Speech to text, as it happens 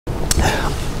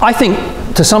I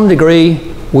think to some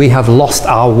degree we have lost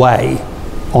our way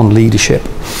on leadership.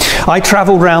 I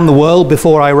travelled around the world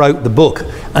before I wrote the book,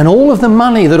 and all of the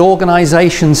money that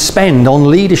organisations spend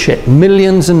on leadership,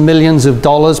 millions and millions of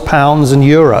dollars, pounds and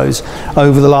euros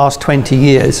over the last 20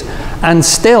 years, and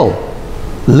still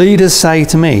leaders say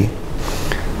to me,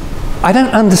 I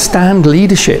don't understand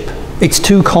leadership, it's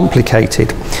too complicated.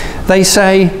 They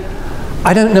say,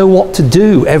 I don't know what to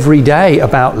do every day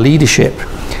about leadership.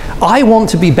 I want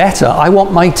to be better, I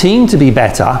want my team to be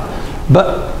better,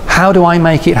 but how do I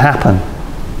make it happen?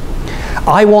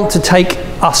 I want to take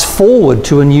us forward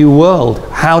to a new world.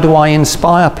 How do I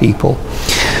inspire people?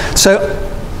 So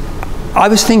I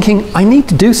was thinking, I need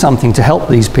to do something to help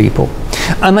these people.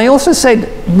 And they also said,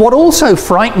 what also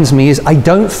frightens me is I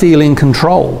don't feel in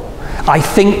control. I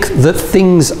think that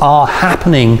things are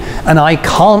happening and I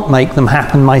can't make them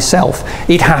happen myself.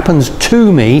 It happens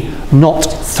to me, not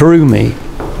through me.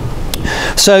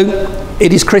 So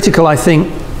it is critical, I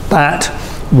think, that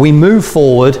we move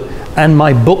forward, and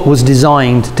my book was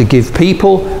designed to give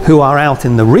people who are out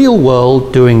in the real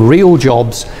world doing real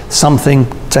jobs something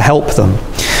to help them.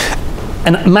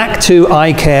 And Mac 2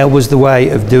 Eye Care was the way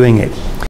of doing it.